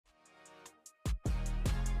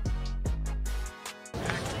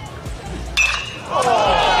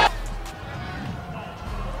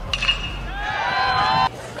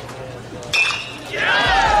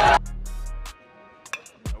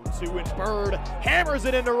hammers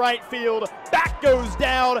it into right field, back goes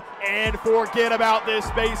down, and forget about this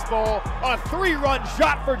baseball. A 3-run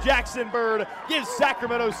shot for Jaxon Byrd gives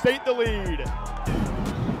Sacramento State the lead.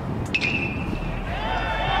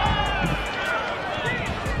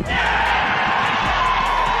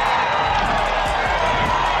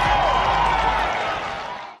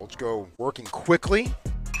 Let's go working quickly.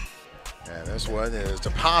 And this one is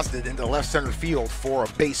deposited into left center field for a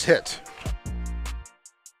base hit.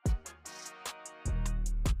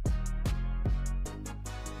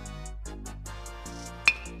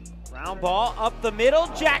 Ground ball up the middle.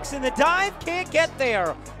 Jaxon the dive, can't get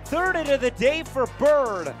there. Third hit of the day for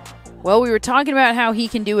Byrd. Well, we were talking about how he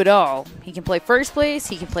can do it all. He can play first place,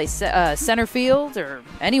 he can play center field, or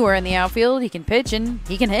anywhere in the outfield. He can pitch and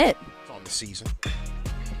he can hit. On the season.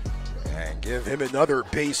 And give him another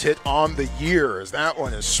base hit on the year, as that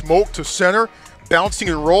one is smoked to center, bouncing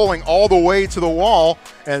and rolling all the way to the wall,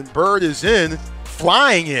 and Byrd is in,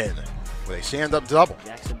 flying in with a stand-up double.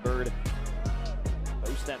 Jaxon Byrd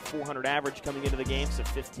posts that 400 average coming into the game, so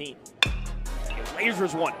 15. He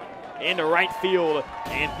lasers one into right field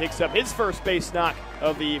and picks up his first base knock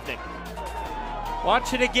of the evening.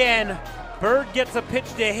 Watch it again. Byrd gets a pitch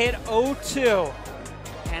to hit 0-2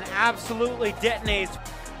 and absolutely detonates.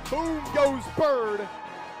 Boom goes Byrd,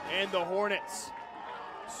 and the Hornets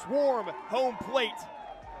swarm home plate.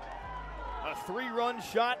 A 3-run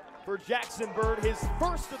shot for Jaxon Byrd, his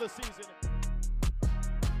first of the season.